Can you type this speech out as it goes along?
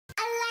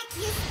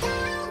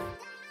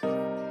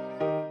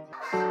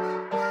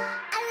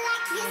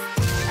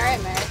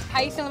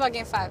How you feeling about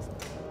Game 5?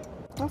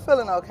 I'm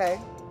feeling okay.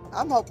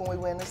 I'm hoping we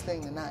win this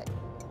thing tonight.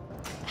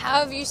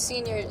 How have you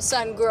seen your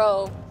son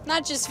grow,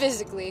 not just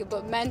physically,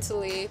 but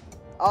mentally?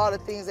 All the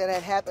things that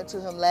had happened to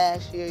him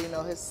last year, you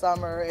know, his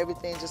summer,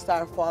 everything just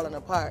started falling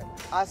apart.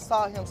 I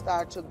saw him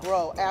start to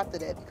grow after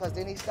that because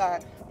then he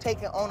started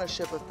taking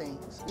ownership of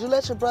things. You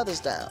let your brothers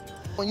down.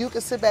 When you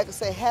can sit back and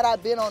say, had I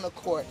been on the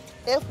court,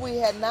 if we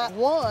had not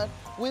won,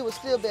 we would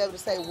still be able to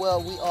say,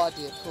 well, we all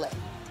did play.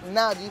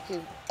 Now you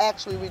can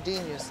actually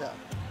redeem yourself.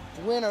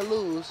 Win or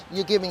lose,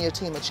 you're giving your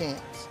team a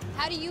chance.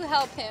 How do you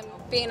help him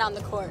being on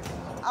the court?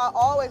 I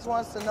always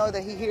wants to know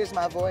that he hears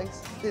my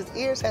voice. His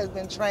ears has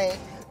been trained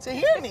to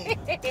hear me.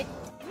 Let's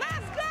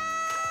go,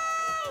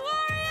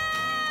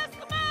 Warriors!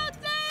 Come on,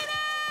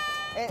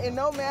 Dana! And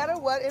no matter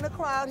what, in the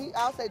crowd,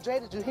 I'll say,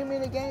 Dre, did you hear me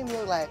in the game?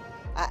 He'll like,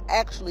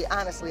 honestly,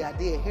 I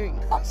did hear you.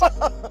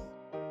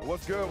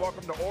 What's good?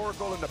 Welcome to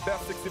Oracle in the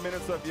best 60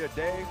 minutes of your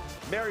day.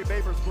 Mary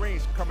Babers Green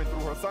coming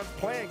through. Her son's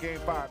playing Game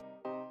 5.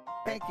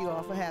 Thank you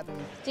all for having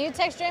me. Do you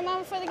text Draymond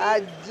before the game? I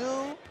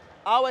do.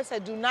 I always say,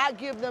 do not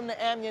give them the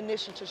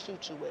ammunition to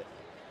shoot you with.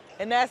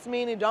 And that's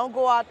meaning don't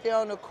go out there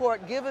on the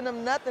court giving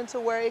them nothing to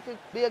where it could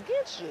be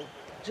against you.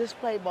 Just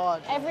play ball.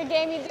 Every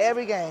game you do?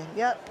 Every game,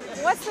 yep.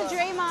 What's the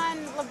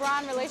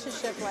Draymond-LeBron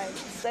relationship like?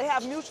 They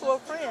have mutual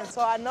friends, so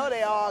I know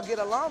they all get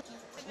along.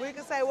 We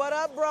can say, what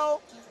up,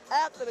 bro,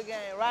 after the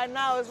game. Right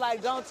now, it's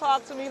like, don't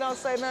talk to me, don't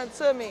say nothing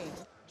to me.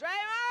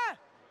 Draymond!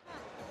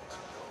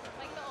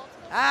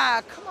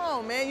 Come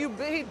on, man, he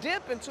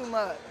dipping too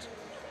much.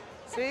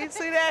 See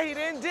that? He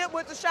didn't dip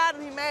with the shot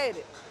and he made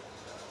it.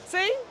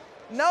 See?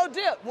 No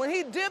dip. When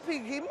he dipped, he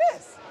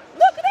missed.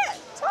 Look at that.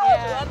 Told you.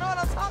 I know what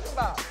I'm talking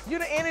about. You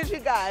the energy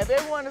guy. If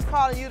everyone is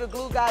calling you the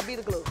glue guy, be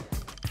the glue.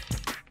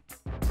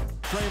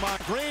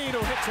 Draymond Green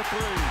who hits a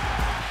three.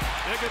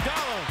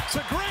 Iguodala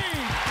to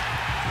Green.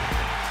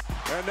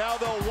 And now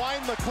they'll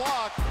wind the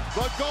clock.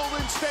 The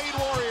Golden State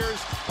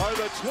Warriors are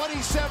the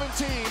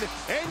 2017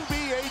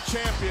 NBA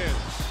champions.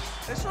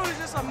 It's truly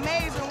just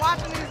amazing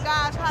watching these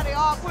guys, how they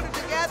all put it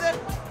together.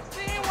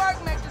 Teamwork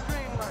makes the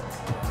dream work.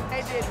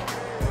 They did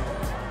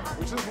it.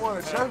 We just won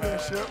a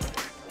championship.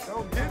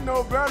 Don't get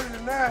no better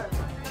than that.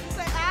 You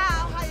say,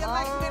 ow, how you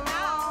like it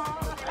now?